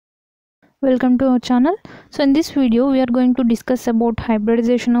Welcome to our channel. So in this video we are going to discuss about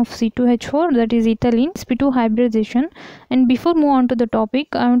hybridization of C2H4, that is ethylene, sp2 hybridization. And before move on to the topic,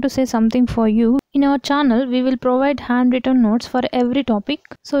 I want to say something for you. In our channel we will provide handwritten notes for every topic,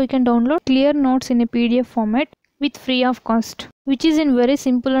 so you can download clear notes in a PDF format with free of cost, which is in very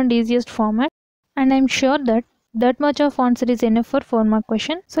simple and easiest format. And I'm sure that much of answer is enough for 4 mark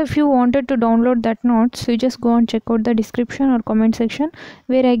question. So if you wanted to download that notes, you just go and check out the description or comment section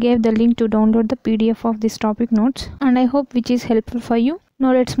where I gave the link to download the PDF of this topic notes, and I hope which is helpful for you.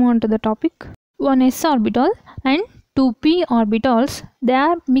 Now let's move on to the topic. One s orbital and two p orbitals, they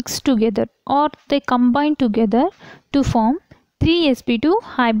are mixed together or they combine together to form 3 sp2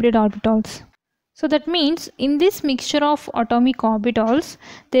 hybrid orbitals. So that means in this mixture of atomic orbitals,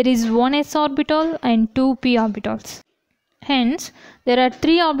 there is one s orbital and two p orbitals. Hence, there are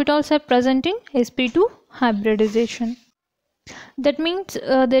 3 orbitals are present in sp2 hybridization. That means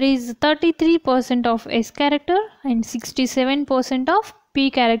there is 33% of s character and 67% of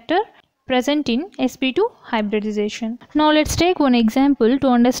p character present in sp2 hybridization. Now let's take one example to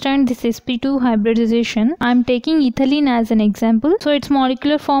understand this sp2 hybridization. I am taking ethylene as an example. So its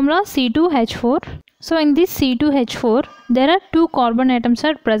molecular formula C2H4. So in this C2H4 there are 2 carbon atoms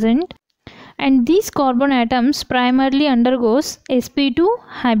are present, and these carbon atoms primarily undergoes sp2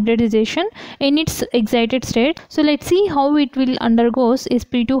 hybridization in its excited state. So let's see how it will undergoes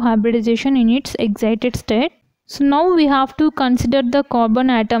sp2 hybridization in its excited state. So now we have to consider the carbon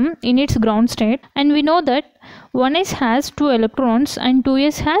atom in its ground state, and we know that 1s has 2 electrons and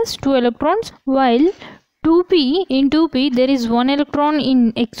 2s has 2 electrons, while 2p in 2p there is 1 electron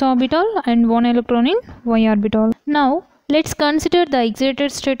in x orbital and 1 electron in y orbital. Now let's consider the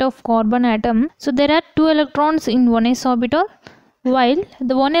excited state of carbon atom. So there are 2 electrons in 1s orbital, while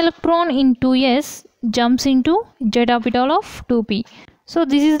the 1 electron in 2s jumps into z orbital of 2p. So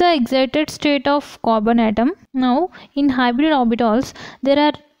this is the excited state of carbon atom. Now in hybrid orbitals there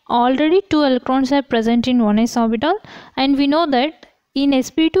are already 2 electrons are present in 1s orbital, and we know that in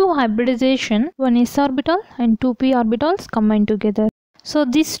sp2 hybridization 1s orbital and 2p orbitals combine together. So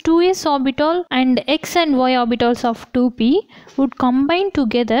this 2s orbital and x and y orbitals of 2p would combine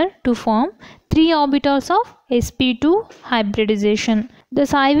together to form 3 orbitals of sp2 hybridization.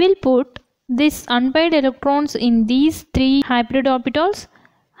 Thus I will put these unpaired electrons in these 3 hybrid orbitals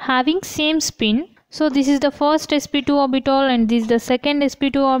having same spin. So this is the first sp2 orbital, and this is the second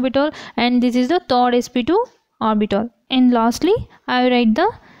sp2 orbital, and this is the third sp2 orbital. And lastly I will write the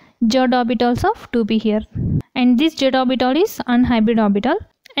z orbitals of 2p here, and this z orbital is unhybrid orbital,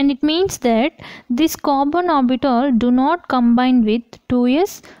 and it means that this carbon orbital do not combine with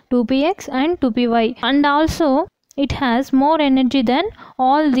 2s, 2px and 2py, and also it has more energy than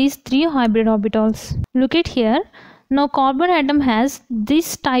all these 3 hybrid orbitals. Look at here. Now carbon atom has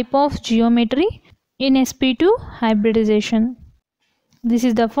this type of geometry in sp2 hybridization. This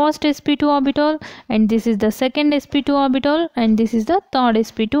is the first sp2 orbital, and this is the second sp2 orbital, and this is the third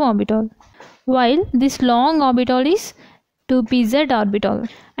sp2 orbital, while this long orbital is 2pz orbital,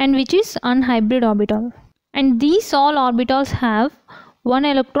 and which is unhybrid orbital, and these all orbitals have 1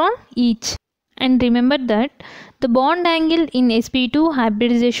 electron each. And remember that the bond angle in sp2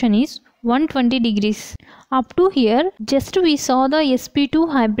 hybridization is 120 degrees. Up to here just we saw the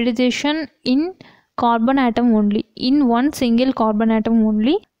sp2 hybridization in carbon atom only, in one single carbon atom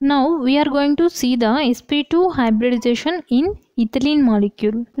only. Now we are going to see the sp2 hybridization in ethylene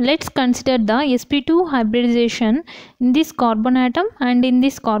molecule. Let's consider the sp2 hybridization in this carbon atom and in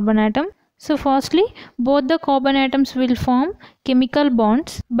this carbon atom. So firstly, both the carbon atoms will form chemical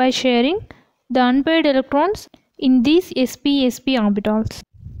bonds by sharing the unpaired electrons in these sp-sp orbitals.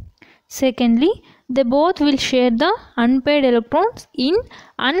 Secondly, they both will share the unpaired electrons in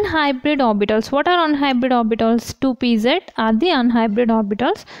unhybrid orbitals. What are unhybrid orbitals? 2pz are the unhybrid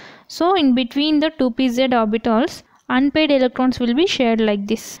orbitals. So in between the 2pz orbitals, unpaired electrons will be shared like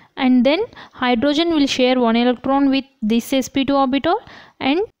this, and then hydrogen will share 1 electron with this sp2 orbital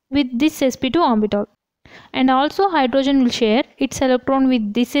and with this sp2 orbital, and also hydrogen will share its electron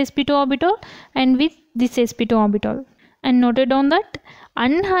with this sp2 orbital and with this sp2 orbital. And noted down that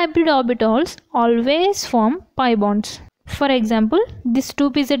unhybrid orbitals always form pi bonds. For example, these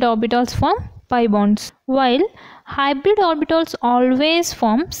 2pz orbitals form pi bonds, while hybrid orbitals always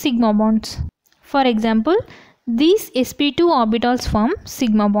form sigma bonds. For example, these sp2 orbitals form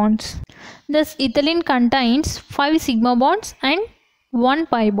sigma bonds. Thus ethylene contains 5 sigma bonds and 1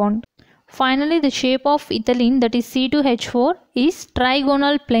 pi bond. Finally, the shape of ethylene, that is C2H4, is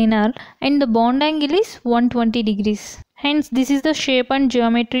trigonal planar, and the bond angle is 120 degrees. Hence, this is the shape and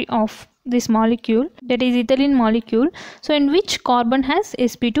geometry of this molecule, that is ethylene molecule. So in which carbon has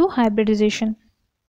sp2 hybridization?